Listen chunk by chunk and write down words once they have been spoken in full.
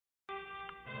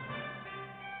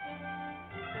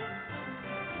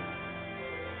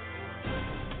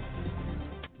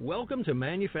Welcome to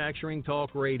Manufacturing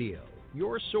Talk Radio,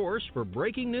 your source for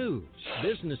breaking news,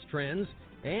 business trends,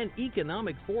 and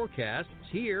economic forecasts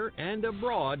here and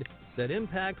abroad that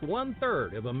impact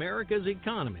 1/3 of America's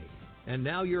economy. And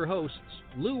now your hosts,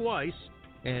 Lou Weiss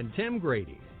and Tim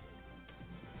Grady.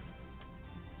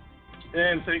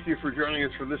 And thank you for joining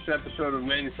us for this episode of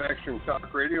Manufacturing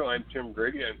Talk Radio. I'm Tim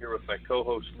Grady. I'm here with my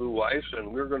co-host, Lou Weiss,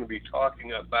 and we're going to be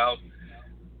talking about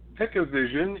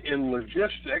Pick-A-Vision in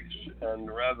logistics. And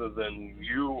rather than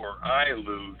you or I,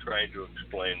 Lou, trying to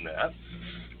explain that,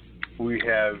 we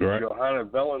have Johanna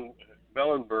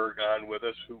Bellenberg on with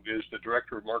us, who is the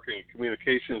Director of Marketing and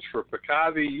Communications for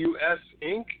Picavi US,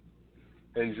 Inc.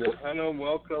 And Johanna,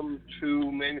 welcome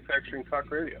to Manufacturing Talk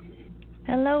Radio.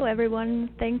 Hello, everyone.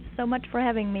 Thanks so much for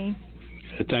having me.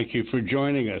 Thank you for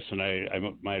joining us. And I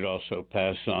might also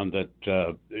pass on that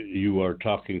you are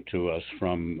talking to us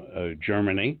from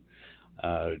Germany.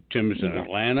 Tim is in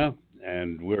Atlanta,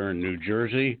 and we're in New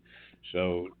Jersey.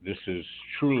 So this is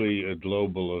truly a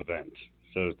global event.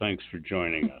 So thanks for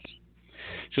joining us.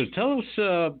 So tell us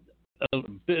a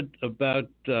bit about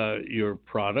your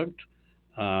product.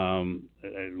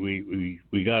 We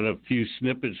got a few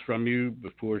snippets from you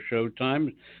before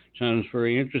showtime. Sounds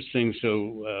very interesting.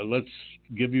 So let's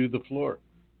give you the floor,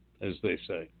 as they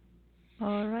say.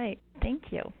 All right.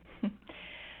 Thank you.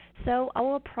 So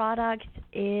our product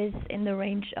is in the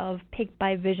range of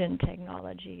Pick-by-Vision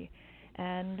technology.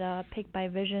 And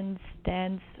Pick-by-Vision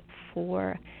stands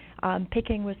for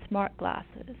picking with smart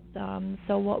glasses.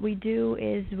 So what we do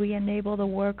is we enable the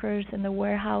workers in the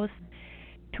warehouse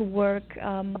to work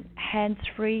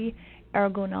hands-free,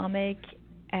 ergonomic,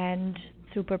 and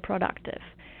super productive.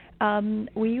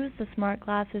 We use the smart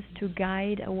glasses to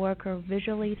guide a worker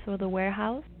visually through the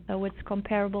warehouse, so it's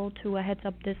comparable to a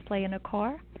heads-up display in a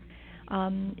car.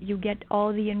 You get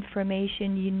all the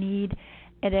information you need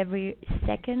at every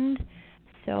second,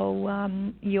 so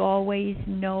you always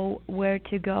know where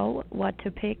to go, what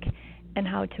to pick, and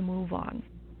how to move on.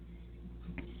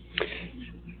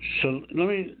 So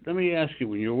let me ask you,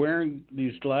 when you're wearing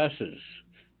these glasses,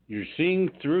 you're seeing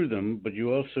through them, but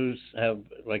you also have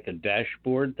like a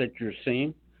dashboard that you're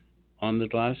seeing on the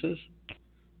glasses?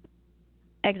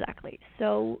 Exactly.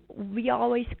 So we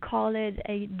always call it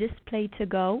a display to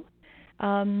go.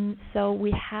 So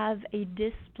we have a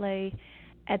display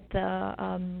at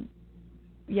the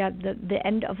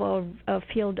end of our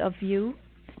field of view,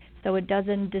 so it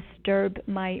doesn't disturb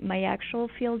my actual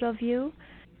field of view.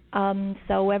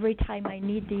 So every time I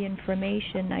need the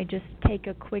information, I just take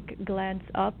a quick glance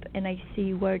up and I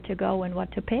see where to go and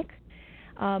what to pick.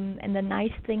 And the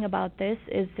nice thing about this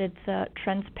is it's a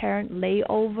transparent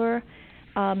layover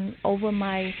over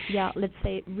my, let's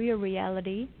say, rear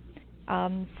reality.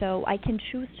 So I can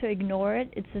choose to ignore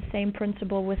it. It's the same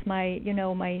principle with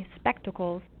my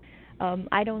spectacles.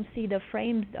 I don't see the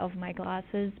frames of my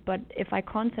glasses, but if I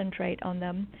concentrate on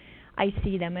them, I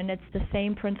see them, and it's the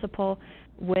same principle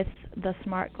with the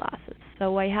smart glasses.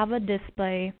 So I have a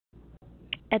display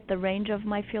at the range of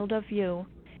my field of view,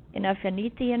 and if I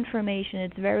need the information,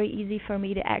 it's very easy for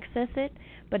me to access it,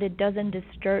 but it doesn't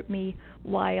disturb me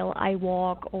while I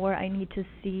walk or I need to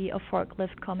see a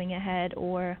forklift coming ahead,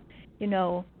 or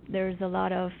there's a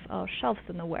lot of shelves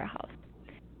in the warehouse.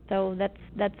 So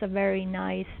that's a very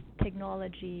nice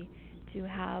technology to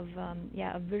have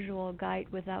a visual guide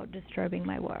without disturbing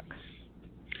my work.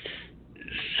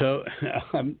 So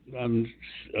I'm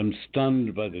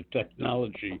stunned by the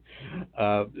technology.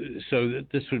 So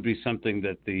this would be something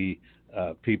that the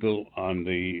people on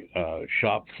the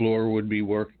shop floor would be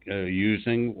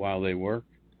using while they work?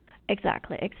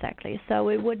 Exactly. So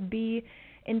it would be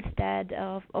instead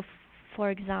of for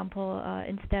example,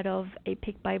 instead of a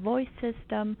pick-by-voice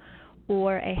system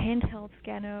or a handheld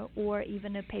scanner or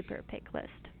even a paper pick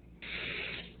list.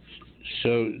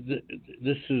 So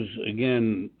this is,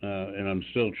 again, and I'm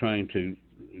still trying to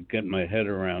get my head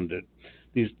around it,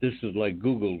 this is like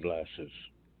Google Glasses.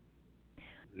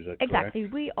 Is that exactly.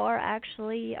 correct? We are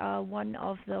actually one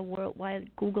of the worldwide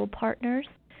Google partners.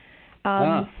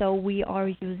 So we are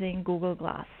using Google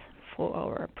Glass for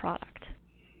our product.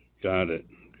 Got it.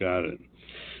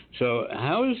 So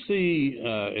how is the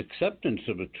acceptance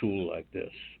of a tool like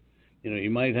this? You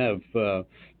might have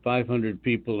 500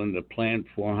 people in the plant,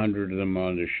 400 of them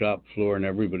on the shop floor, and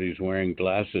everybody's wearing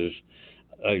glasses.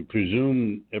 I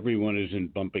presume everyone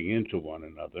isn't bumping into one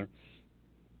another.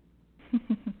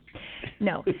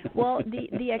 No. Well,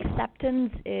 the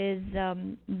acceptance is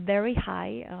very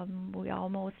high. We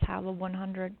almost have a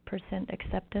 100%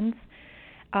 acceptance.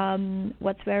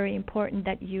 What's very important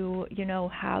that you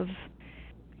have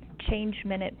change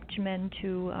management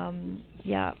to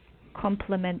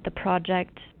complement the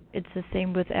project. It's the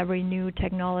same with every new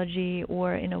technology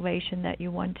or innovation that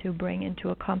you want to bring into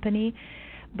a company.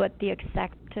 But the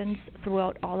acceptance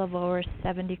throughout all of our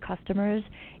 70 customers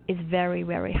is very,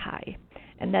 very high.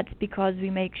 And that's because we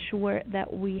make sure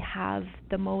that we have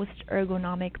the most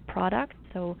ergonomic product.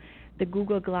 So the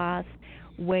Google Glass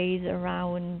weighs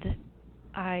around,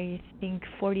 I think,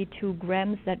 42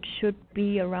 grams. That should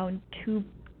be around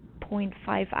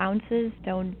 2.5 ounces.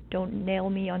 Don't nail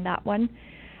me on that one.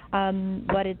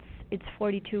 But it's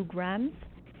 42 grams.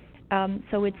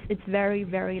 So it's very,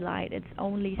 very light. It's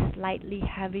only slightly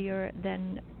heavier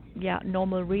than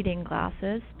normal reading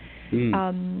glasses.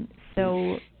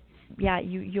 So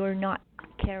you're not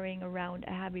carrying around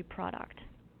a heavy product.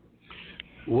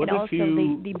 What and if also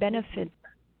you... the benefit,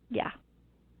 Yeah,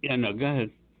 no, go ahead.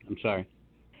 I'm sorry.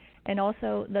 And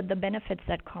also the benefits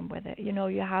that come with it. You know,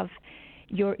 you have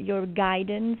your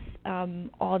guidance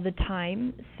all the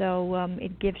time, so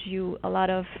it gives you a lot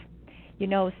of, you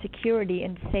know, security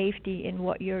and safety in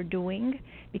what you're doing,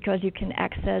 because you can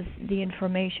access the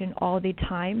information all the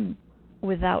time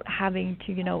without having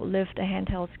to, you know, lift a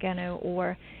handheld scanner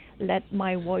or let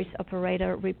my voice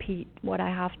operator repeat what I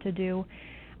have to do.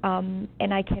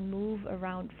 And I can move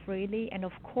around freely, and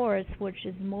of course, which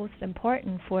is most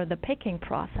important for the picking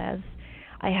process,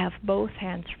 I have both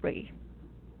hands free.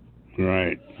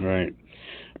 Right.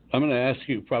 I'm going to ask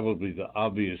you probably the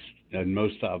obvious and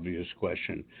most obvious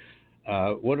question.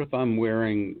 What if I'm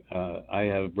wearing, I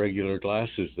have regular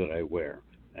glasses that I wear,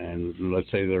 and let's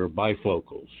say they're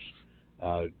bifocals.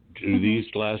 Do these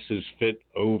glasses fit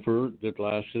over the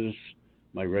glasses,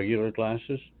 my regular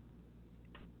glasses?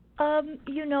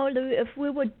 You know, if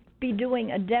we would be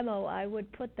doing a demo, I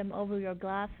would put them over your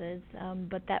glasses,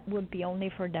 but that would be only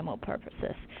for demo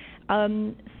purposes.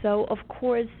 So, of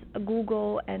course,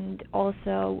 Google and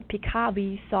also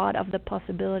Picavi thought of the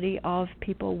possibility of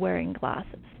people wearing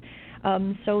glasses.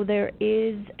 So there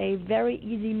is a very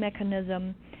easy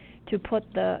mechanism to put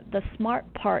the smart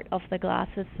part of the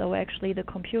glasses, so actually the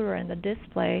computer and the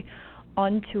display,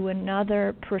 onto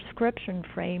another prescription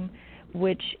frame,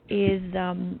 which is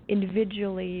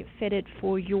individually fitted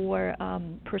for your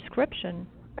prescription.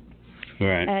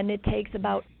 Right. And it takes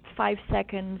about 5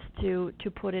 seconds to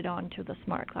put it onto the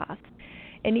smart glass.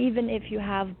 And even if you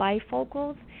have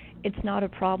bifocals, it's not a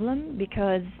problem,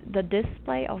 because the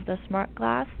display of the smart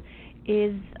glass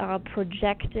is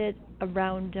projected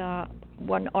around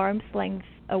 1 arm's length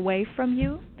away from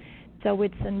you, so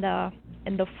it's in the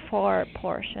far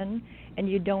portion, and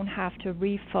you don't have to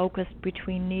refocus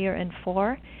between near and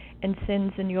far. And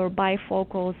since in your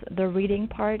bifocals the reading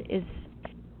part is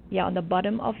on the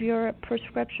bottom of your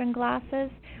prescription glasses,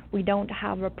 we don't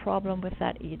have a problem with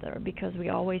that either, because we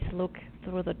always look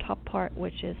through the top part,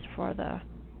 which is for the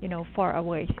far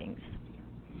away things.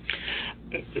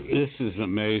 This is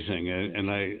amazing,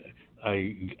 and I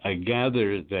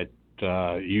gather that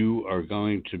you are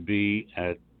going to be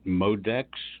at MODEX.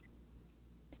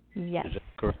 Yes,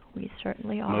 we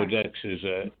certainly are. MODEX is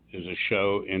a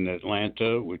show in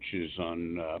Atlanta, which is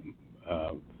on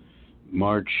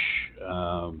March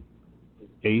 8th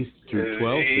through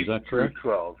 12th. Is that correct? 8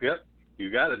 through 12. Yep, you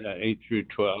got it. 8 through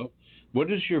 12. What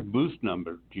is your booth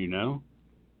number? Do you know?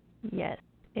 Yes,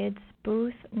 it's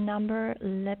booth number.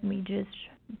 Let me just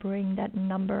bring that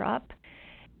number up.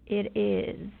 It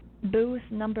is booth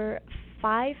number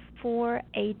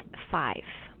 5485.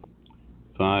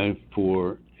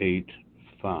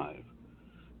 5485.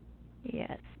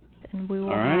 Yes, and we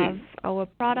will have our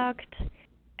product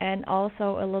and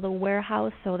also a little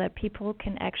warehouse so that people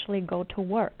can actually go to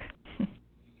work.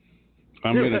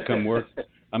 I'm going to come work.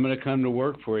 I'm going to come to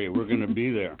work for you. We're going to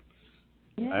be there.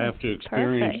 Yes, I have to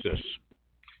experience this.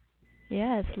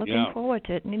 Yes, looking forward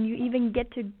to it. And you even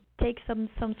get to take some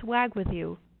swag with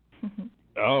you.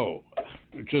 Oh,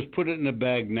 just put it in a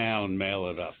bag now and mail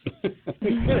it up.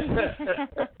 We're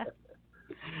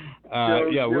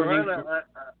going to...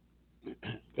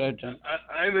 Go ahead, John.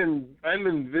 I'm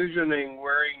envisioning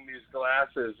wearing these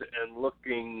glasses and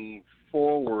looking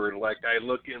forward, like I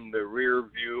look in the rear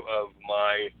view of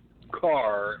my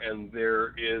car, and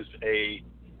there is a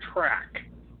track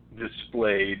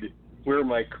displayed where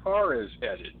my car is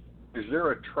headed. Is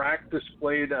there a track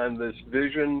displayed on this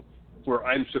vision where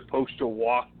I'm supposed to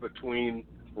walk between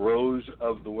rows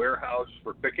of the warehouse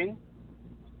for picking?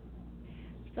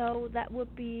 So that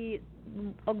would be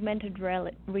augmented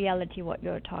reality, what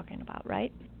you're talking about,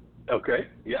 right? Okay,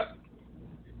 yeah.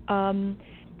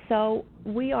 So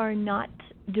we are not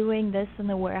doing this in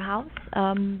the warehouse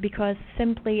because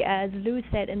simply, as Lou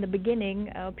said in the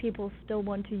beginning, people still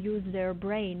want to use their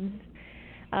brains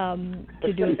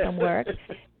to do some work.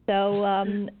 So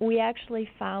we actually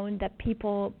found that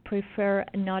people prefer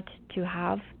not to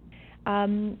have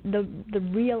the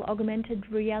real augmented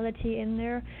reality in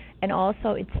there, and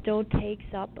also it still takes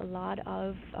up a lot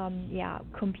of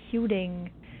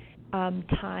computing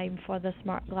time for the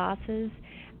smart glasses,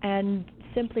 and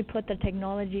simply put, the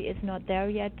technology is not there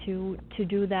yet to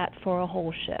do that for a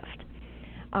whole shift.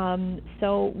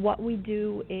 So what we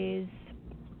do is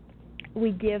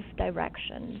we give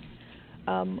directions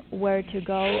where to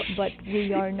go, but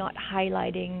we are not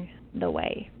highlighting the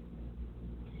way.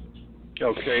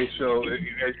 Okay, so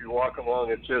as you walk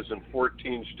along, it says in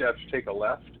 14 steps, take a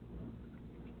left?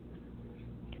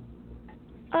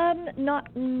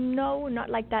 Not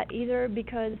like that either,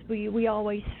 because we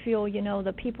always feel,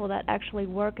 the people that actually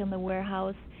work in the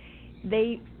warehouse,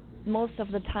 they most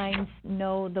of the times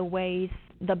know the ways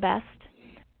the best.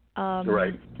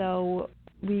 Right. So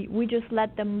we just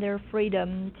let them their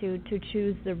freedom to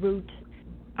choose the route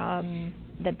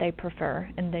that they prefer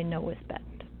and they know is best.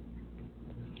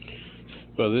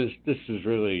 Well, this is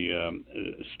really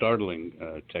startling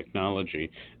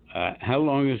technology. How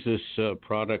long has this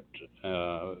product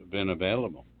been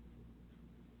available?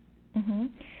 Mm-hmm.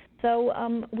 So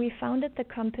we founded the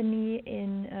company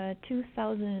in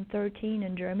 2013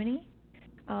 in Germany,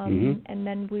 and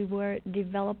then we were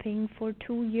developing for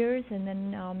 2 years, and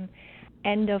then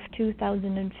end of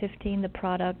 2015 the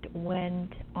product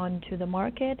went onto the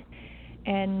market.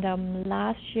 And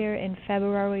last year in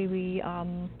February, we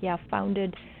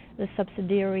founded the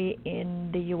subsidiary in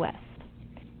the U.S.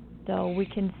 So we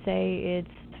can say it's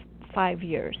 5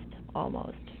 years,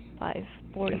 almost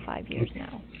 4 to 5 years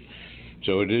now.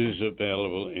 So it is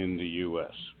available in the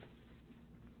U.S.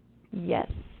 Yes.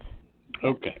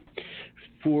 Okay.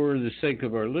 For the sake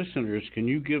of our listeners, can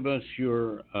you give us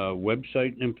your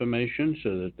website information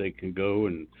so that they can go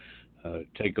and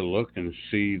take a look and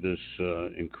see this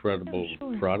incredible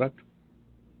product?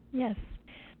 Yes.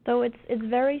 So it's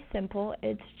very simple.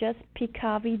 It's just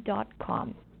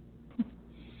picavi.com.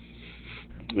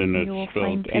 And it's you will spelled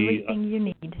find everything you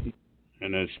need.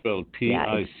 And it's spelled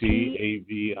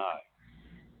Picavi.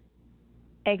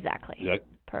 Exactly.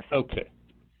 Perfect. Okay.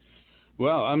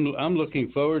 Well, I'm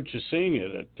looking forward to seeing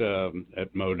it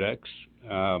at MODEX.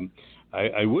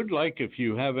 I would like, if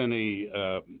you have any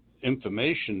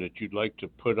information that you'd like to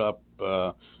put up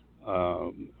on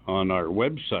our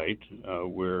website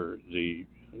where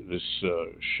this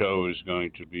show is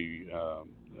going to be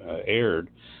aired,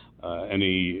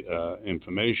 any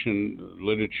information,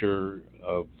 literature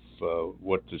of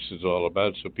what this is all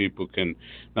about, so people can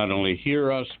not only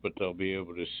hear us, but they'll be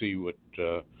able to see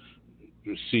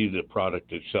the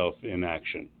product itself in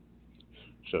action.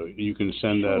 So you can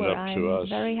send that up to us. I'm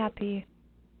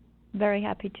very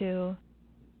happy to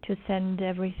send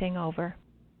everything over.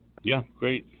 Yeah,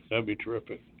 great. That'd be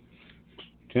terrific.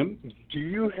 Tim? Do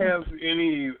you have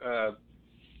any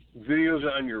videos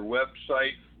on your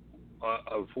website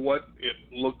of what it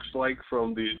looks like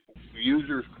from the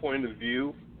user's point of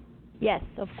view? Yes,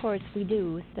 of course we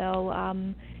do. So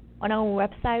on our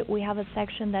website we have a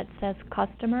section that says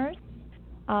customers,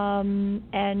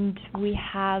 and we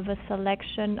have a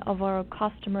selection of our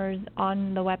customers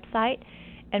on the website.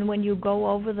 And when you go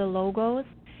over the logos,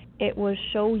 it will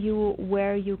show you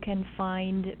where you can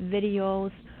find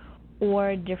videos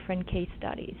or different case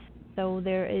studies. So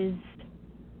there is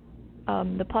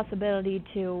the possibility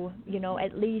to,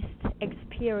 at least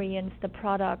experience the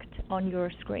product on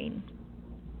your screen.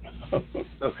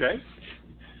 Okay.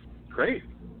 Great.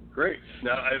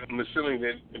 Now, I'm assuming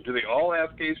that, do they all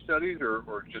have case studies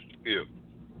or just a few?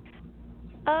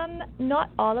 Not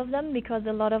all of them, because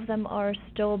a lot of them are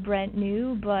still brand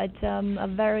new, but a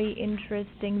very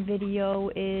interesting video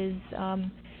is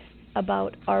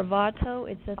about Arvato.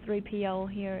 It's a 3PL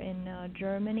here in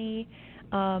Germany.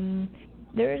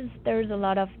 There's a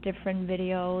lot of different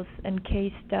videos and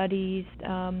case studies.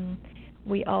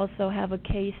 We also have a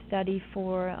case study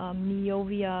for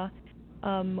Neovia,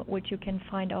 which you can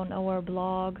find on our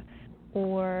blog,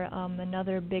 or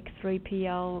another big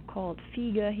 3PL called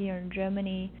Fiege here in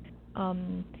Germany,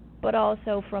 but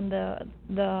also from the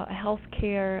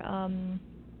healthcare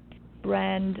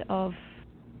brand of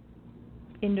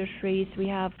industries. We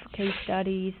have case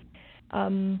studies.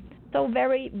 So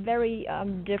very, very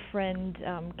different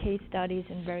case studies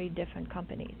in very different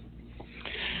companies.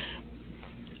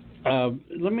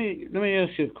 Let me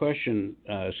ask you a question.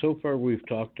 So far, we've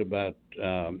talked about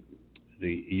the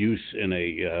use in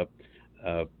a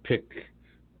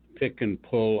pick and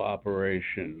pull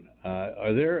operation.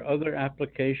 Are there other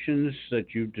applications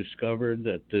that you've discovered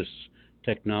that this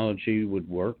technology would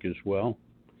work as well?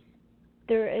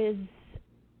 There is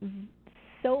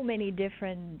so many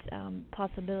different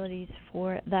possibilities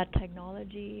for that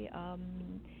technology.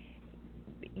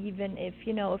 Even if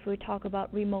we talk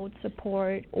about remote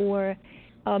support, or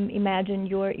imagine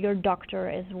your doctor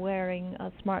is wearing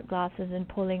smart glasses and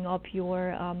pulling up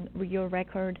your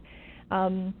record.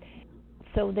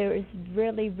 So there is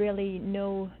really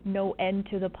no end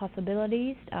to the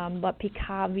possibilities. But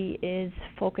Picavi is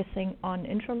focusing on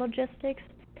intralogistics.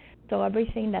 So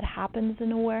everything that happens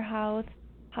in a warehouse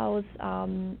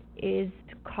is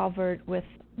covered with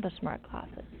the smart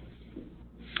glasses.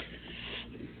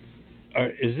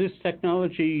 Is this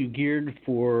technology geared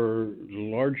for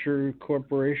larger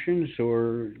corporations,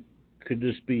 or could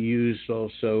this be used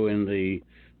also in the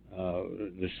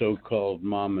so-called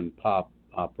mom and pop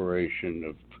operation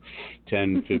of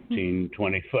 10, 15,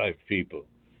 25 people?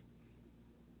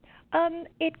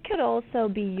 It could also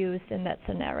be used in that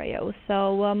scenario.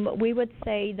 So we would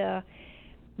say the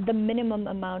minimum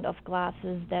amount of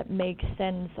glasses that makes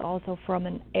sense also from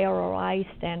an ROI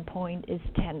standpoint is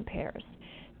 10 pairs.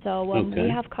 So we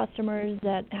have customers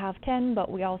that have 10,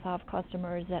 but we also have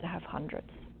customers that have hundreds.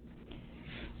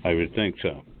 I would think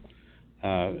so.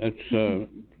 That's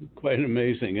quite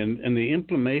amazing. And the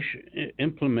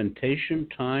implementation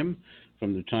time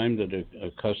from the time that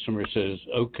a customer says,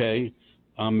 okay,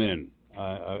 I'm in,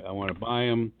 I want to buy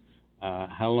them,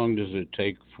 how long does it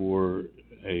take for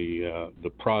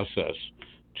the process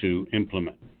to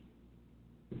implement?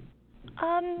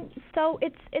 So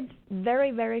it's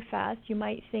very, very fast. You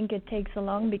might think it takes so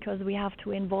long because we have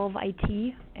to involve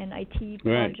IT, and IT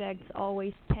projects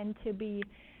always tend to be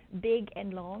big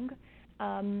and long.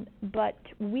 But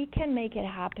we can make it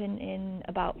happen in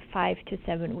about 5 to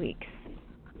 7 weeks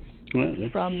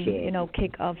from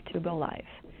kick-off to go live.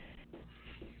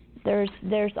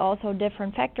 There's also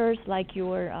different factors like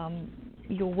your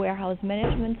warehouse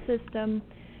management system,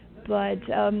 but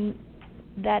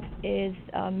that is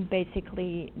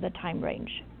basically the time range.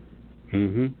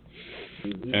 Mm-hmm.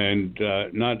 And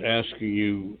not asking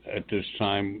you at this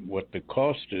time what the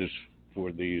cost is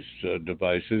for these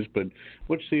devices, but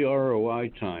what's the ROI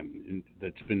time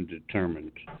that's been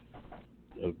determined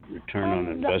of return on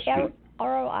investment? The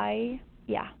ROI,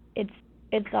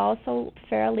 it's also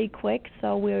fairly quick.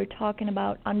 So we're talking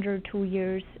about under 2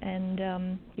 years,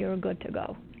 and you're good to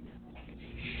go.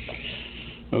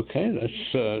 Okay,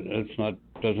 that's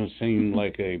doesn't seem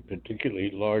like a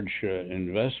particularly large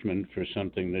investment for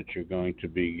something that you're going to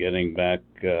be getting back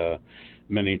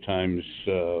many times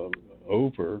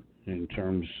over in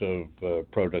terms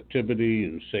of productivity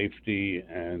and safety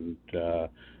and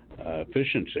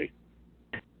efficiency.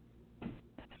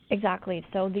 Exactly.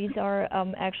 So these are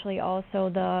actually also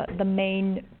the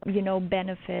main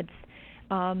benefits.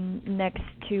 Next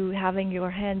to having your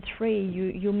hands free,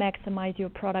 you maximize your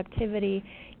productivity,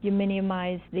 you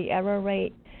minimize the error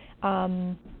rate.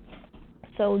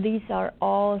 So these are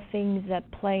all things that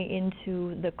play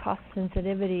into the cost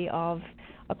sensitivity of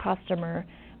a customer,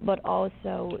 but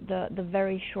also the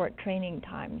very short training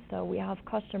time. So we have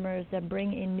customers that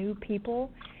bring in new people,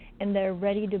 and they're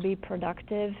ready to be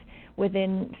productive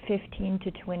within 15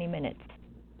 to 20 minutes.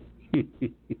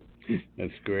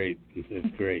 That's great.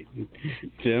 That's great.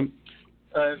 Tim?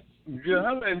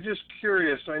 John, I'm just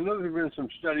curious. I know there have been some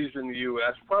studies in the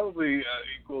U.S., probably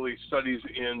equally studies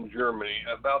in Germany,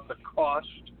 about the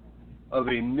cost of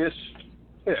a mist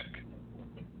pick.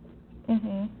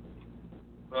 Mm-hmm.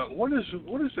 What is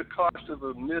the cost of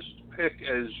a mist pick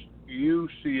as you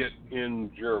see it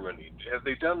in Germany? Have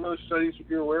they done those studies, if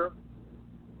you're aware?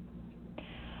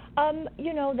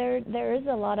 There is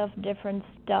a lot of different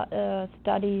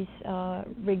studies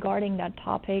regarding that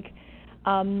topic.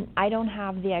 I don't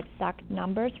have the exact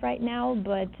numbers right now,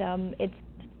 but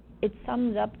it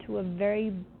sums up to a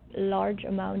very large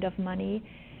amount of money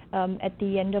at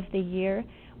the end of the year,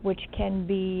 which can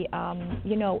be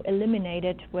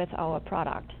eliminated with our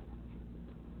product.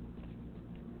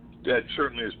 That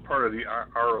certainly is part of the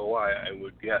ROI, I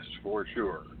would guess, for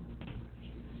sure.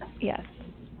 Yes,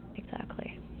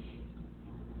 exactly.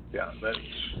 Yeah,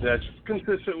 that's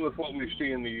consistent with what we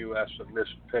see in the U.S. A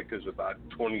mist pick is about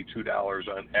 $22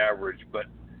 on average, but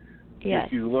yes.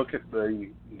 If you look at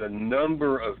the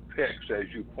number of picks, as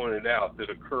you pointed out, that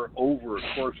occur over a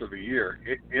course of a year,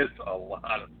 it's a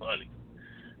lot of money.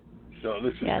 So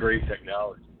this is great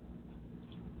technology.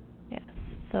 Yes,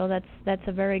 so that's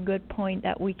a very good point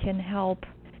that we can help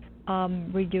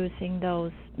reducing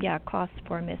those costs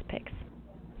for mist picks.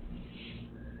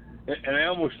 And I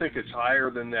almost think it's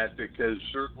higher than that because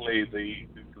certainly the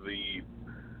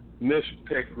mist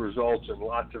pick results in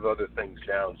lots of other things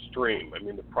downstream. I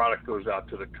mean, the product goes out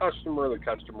to the customer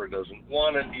doesn't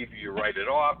want it, either you write it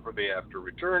off or they have to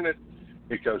return it.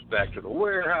 it goes back to the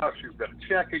warehouse. You've got to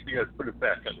check it. You got to put it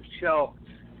back on the shelf.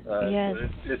 Yes.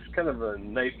 It's kind of a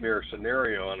nightmare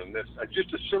scenario on a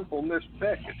just a simple missed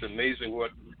pick. It's amazing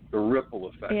what the ripple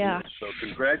effect is. So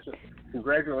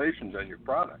congratulations on your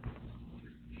product.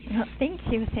 Thank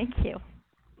you.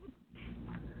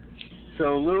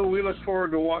 So, Lou, we look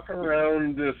forward to walking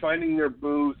around, finding their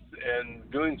booth, and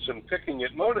doing some picking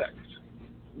at Modex.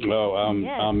 Well, I'm in.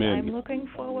 I'm looking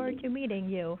forward to meeting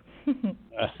you.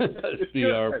 Be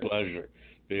our pleasure.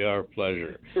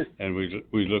 And we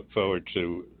look forward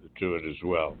to it as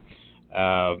well.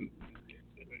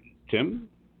 Tim?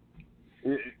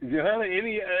 Johanna,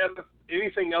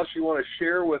 anything else you want to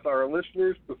share with our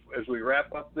listeners as we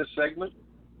wrap up this segment?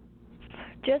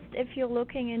 Just if you're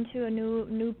looking into a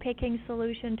new picking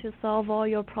solution to solve all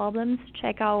your problems,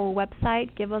 check our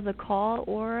website, give us a call,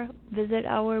 or visit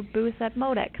our booth at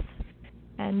Modex,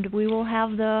 and we will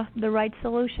have the right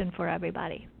solution for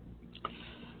everybody.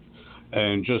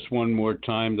 And just one more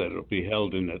time, that it'll be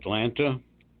held in Atlanta,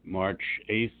 March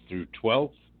 8th through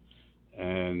 12th,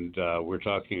 and we're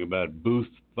talking about booth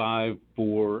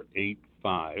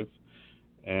 5485.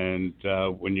 And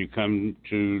when you come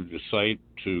to the site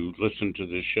to listen to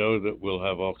the show, that we'll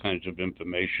have all kinds of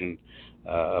information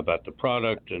about the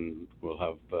product, and we'll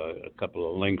have a couple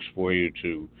of links for you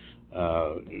to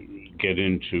get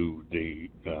into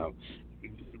the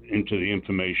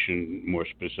information more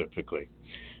specifically.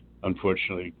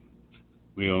 Unfortunately,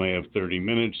 we only have 30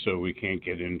 minutes, so we can't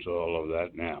get into all of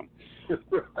that now.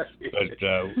 But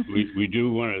we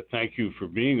do want to thank you for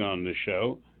being on the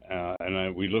show.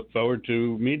 And we look forward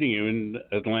to meeting you in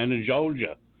Atlanta,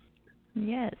 Georgia.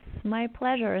 Yes, my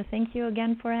pleasure. Thank you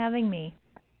again for having me.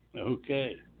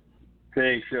 Okay.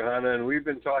 Thanks, Johanna. And we've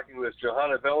been talking with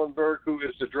Johanna Vellenberg, who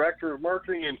is the Director of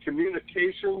Marketing and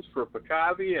Communications for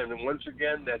Picavi. And once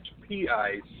again, that's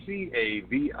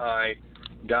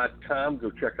PICAVI.com.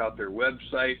 Go check out their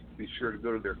website. Be sure to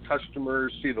go to their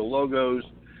customers, see the logos.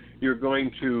 You're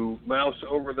going to mouse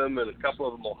over them, and a couple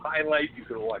of them will highlight. You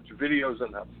can watch videos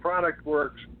on how the product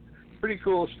works. Pretty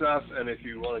cool stuff. And if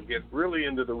you want to get really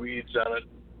into the weeds on it,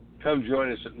 come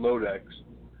join us at Modex.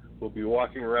 We'll be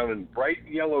walking around in bright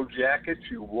yellow jackets.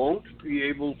 You won't be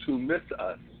able to miss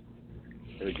us.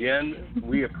 And again,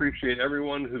 we appreciate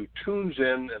everyone who tunes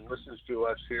in and listens to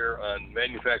us here on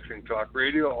Manufacturing Talk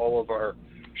Radio. All of our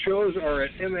shows are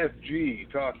at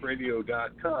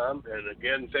mfgtalkradio.com. And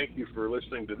again, thank you for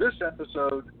listening to this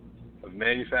episode of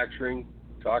Manufacturing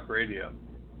Talk Radio.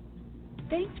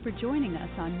 Thanks for joining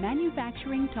us on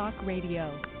Manufacturing Talk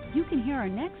Radio. You can hear our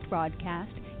next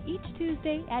broadcast each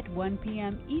Tuesday at 1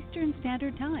 p.m. Eastern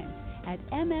Standard Time at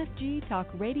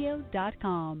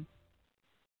mfgtalkradio.com.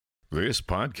 This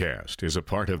podcast is a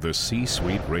part of the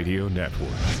C-Suite Radio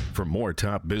Network. For more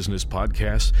top business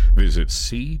podcasts, visit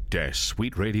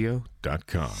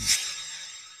c-suiteradio.com.